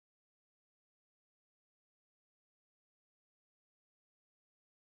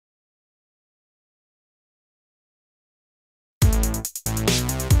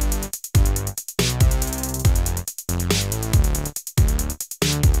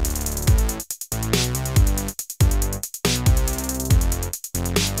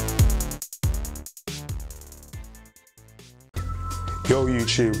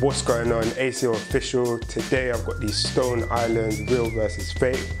YouTube, what's going on? ACO Official. Today I've got the Stone Island Real versus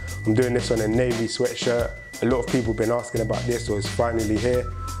Fake. I'm doing this on a navy sweatshirt. A lot of people have been asking about this, so it's finally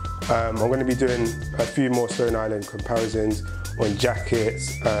here. I'm going to be doing a few more Stone Island comparisons on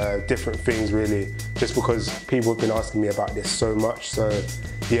jackets, different things really, just because people have been asking me about this so much, so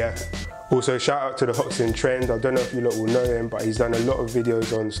yeah. Also, shout out to the Hoxton Trend. I don't know if you lot will know him, but he's done a lot of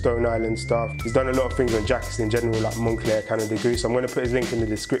videos on Stone Island stuff. He's done a lot of things on jackets in general, like Moncler, Canada Goose. I'm going to put his link in the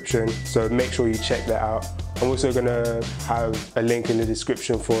description, so make sure you check that out. I'm also going to have a link in the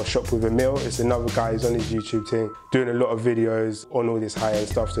description for Shop with Emil. It's another guy who's on his YouTube thing, doing a lot of videos on all this high-end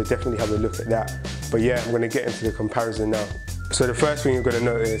stuff, so definitely have a look at that. But yeah, I'm going to get into the comparison now. So the first thing you're going to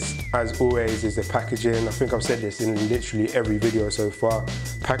notice, as always, is the packaging. I think I've said this in literally every video so far.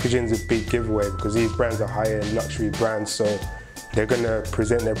 Packaging is a big giveaway because these brands are high-end luxury brands, so they're going to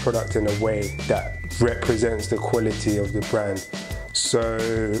present their product in a way that represents the quality of the brand. So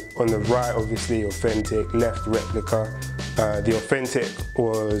on the right, obviously authentic, left replica. The authentic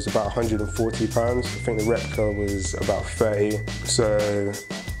was about £140. I think the replica was about 30. So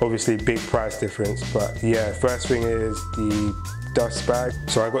obviously big price difference, but yeah, first thing is the dust bag.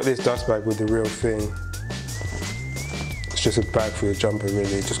 So I got this dust bag with the real thing. It's just a bag for your jumper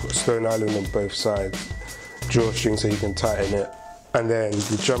really. Just got Stone Island on both sides. Drawstring so you can tighten it. And then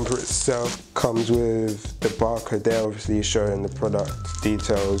the jumper itself comes with the barcode there, obviously showing the product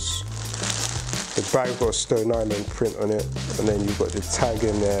details. The bag's got a Stone Island print on it, and then you've got the tag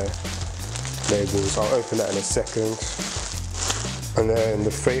in there, labels. I'll open that in a second. And then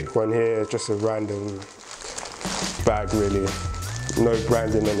the fake one here, just a random bag really. No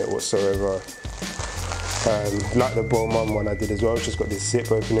branding on it whatsoever. Like the Balenciaga one I did as well, it's just got this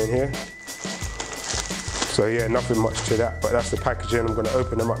zip opening here. So yeah, nothing much to that, but that's the packaging. I'm going to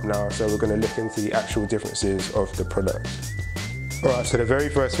open them up now, so we're going to look into the actual differences of the product. Alright, so the very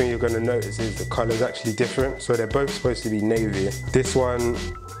first thing you're going to notice is the colour is actually different. So they're both supposed to be navy. This one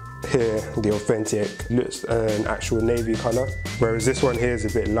here, the authentic, looks an actual navy colour, whereas this one here is a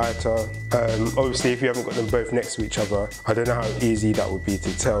bit lighter. Obviously if you haven't got them both next to each other, I don't know how easy that would be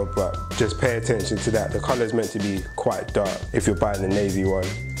to tell, but just pay attention to that. The colour is meant to be quite dark if you're buying the navy one.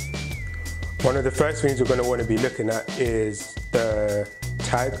 One of the first things you're going to want to be looking at is the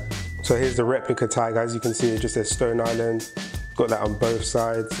tag. So here's the replica tag. As you can see, it just says Stone Island. Got that on both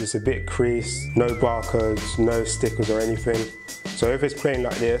sides. It's a bit creased, no barcodes, no stickers or anything. So if it's plain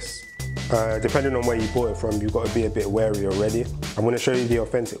like this, depending on where you bought it from, you've got to be a bit wary already. I'm going to show you the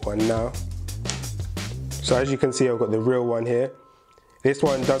authentic one now. So as you can see, I've got the real one here. This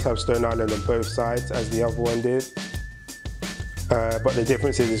one does have Stone Island on both sides, as the other one did. But the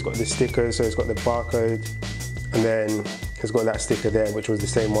difference is it's got the stickers, so it's got the barcode, and then it's got that sticker there, which was the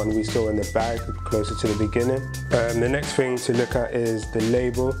same one we saw in the bag closer to the beginning. The next thing to look at is the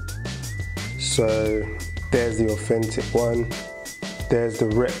label. So there's the authentic one, there's the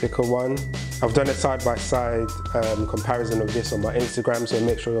replica one. I've done a side-by-side comparison of this on my Instagram, so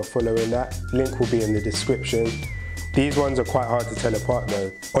make sure you're following that. Link will be in the description. These ones are quite hard to tell apart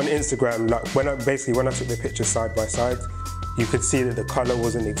though. On Instagram, like when I took the pictures side by side, you could see that the colour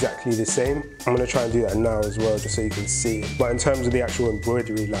wasn't exactly the same. I'm going to try and do that now as well, just so you can see. But in terms of the actual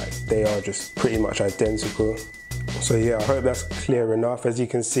embroidery, like, they are just pretty much identical. So yeah, I hope that's clear enough. As you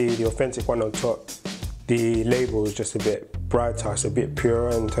can see, the authentic one on top, the label is just a bit brighter, it's a bit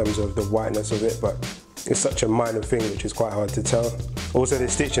purer in terms of the whiteness of it, but it's such a minor thing which is quite hard to tell. Also, the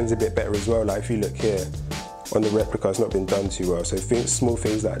stitching's a bit better as well. Like if you look here, on the replica, it's not been done too well, so small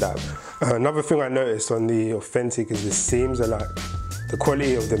things like that. Another thing I noticed on the authentic is the seams are like, the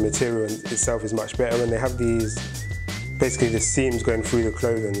quality of the material itself is much better, and they have these, basically the seams going through the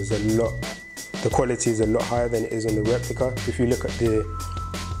clothing is the quality is a lot higher than it is on the replica. If you look at the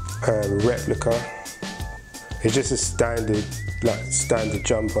replica, it's just a standard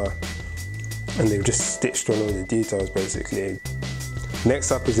jumper, and they've just stitched on all the details basically.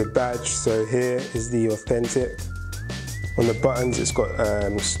 Next up is a badge, so here is the authentic. On the buttons it's got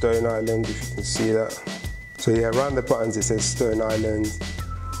Stone Island, if you can see that. So yeah, around the buttons it says Stone Island,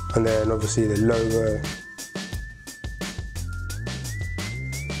 and then obviously the logo.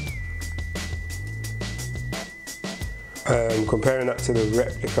 Comparing that to the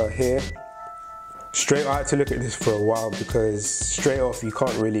replica here, I had to look at this for a while because straight off you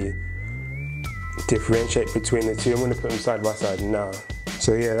can't really differentiate between the two. I'm going to put them side by side now.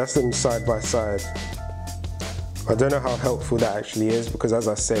 So yeah, that's them side by side. I don't know how helpful that actually is because, as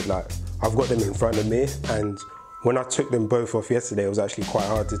I said, like, I've got them in front of me, and when I took them both off yesterday, it was actually quite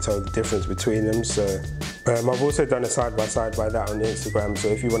hard to tell the difference between them. So I've also done a side by side by that on Instagram, so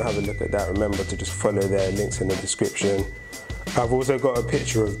if you want to have a look at that, remember to just follow their links in the description. I've also got a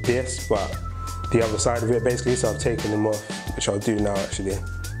picture of this, but the other side of it basically, so I've taken them off, which I'll do now actually.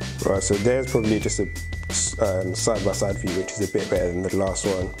 Right, so there's probably just a side-by-side view, which is a bit better than the last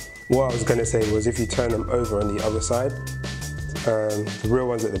one. What I was going to say was if you turn them over on the other side, the real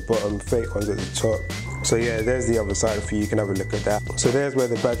one's at the bottom, fake one's at the top. So yeah, there's the other side for you, you can have a look at that. So there's where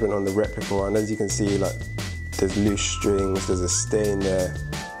the badge went on the replica one. As you can see, like, there's loose strings, there's a stain there.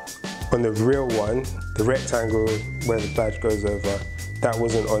 On the real one, the rectangle where the badge goes over, that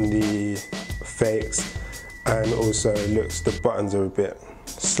wasn't on the fakes. And also it looks, the buttons are a bit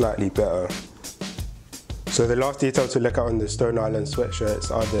slightly better. So the last detail to look at on the Stone Island sweatshirts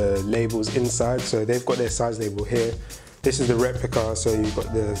are the labels inside. So they've got their size label here. This is the replica, so you've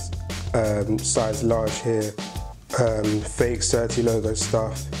got the size large here, fake Certi logo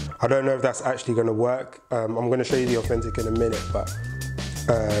stuff. I don't know if that's actually going to work. I'm going to show you the authentic in a minute, but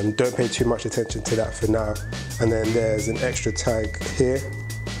don't pay too much attention to that for now. And then there's an extra tag here.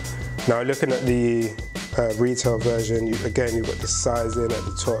 Now looking at the retail version, again you've got the sizing at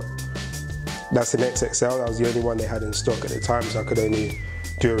the top. That's an XXL, that was the only one they had in stock at the time, so I could only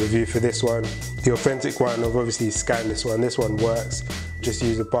do a review for this one. The authentic one, I've obviously scanned this one works. Just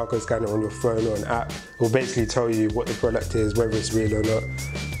use a barcode scanner on your phone or an app. It will basically tell you what the product is, whether it's real or not.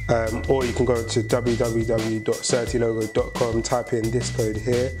 Or you can go to www.certilogo.com, type in this code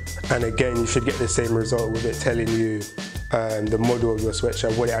here, and again you should get the same result with it telling you the model of your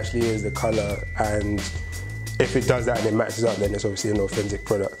sweatshirt, what it actually is, the colour, and if it does that and it matches up, then it's obviously an authentic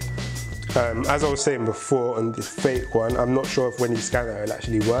product. As I was saying before, on the fake one, I'm not sure if when you scan it it'll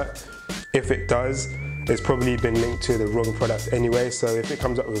actually work. If it does, it's probably been linked to the wrong product anyway, so if it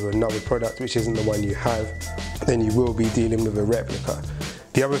comes up with another product which isn't the one you have, then you will be dealing with a replica.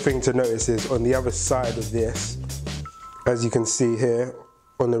 The other thing to notice is on the other side of this, as you can see here,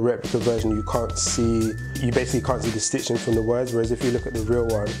 on the replica version you basically can't see the stitching from the words, whereas if you look at the real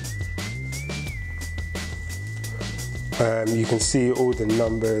one, you can see all the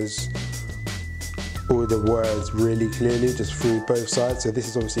numbers, all the words really clearly just through both sides. So this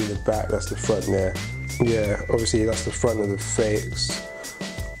is obviously the back, that's the front there. Yeah, obviously that's the front of the fakes.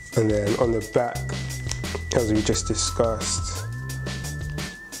 And then on the back, as we just discussed,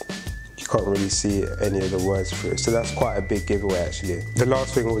 you can't really see any of the words through it. So that's quite a big giveaway actually. The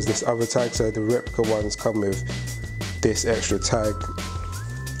last thing was this other tag. So the replica ones come with this extra tag.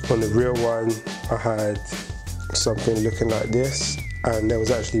 On the real one, I had something looking like this, and there was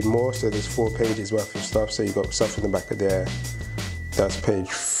actually more, so there's 4 pages worth of stuff. So you got stuff in the back of there, that's page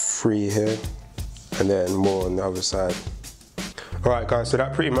 3 here, and then more on the other side. Alright guys, so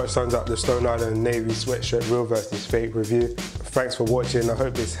that pretty much sums up the Stone Island Navy sweatshirt real versus fake review. Thanks for watching, I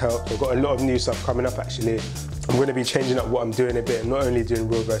hope this helped. I've got a lot of new stuff coming up actually. I'm going to be changing up what I'm doing a bit, not only doing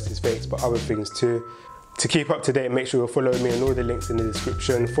real versus fakes but other things too. To keep up to date, make sure you're following me on all the links in the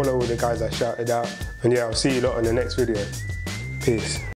description, follow all the guys I shouted out, and yeah, I'll see you lot on the next video. Peace.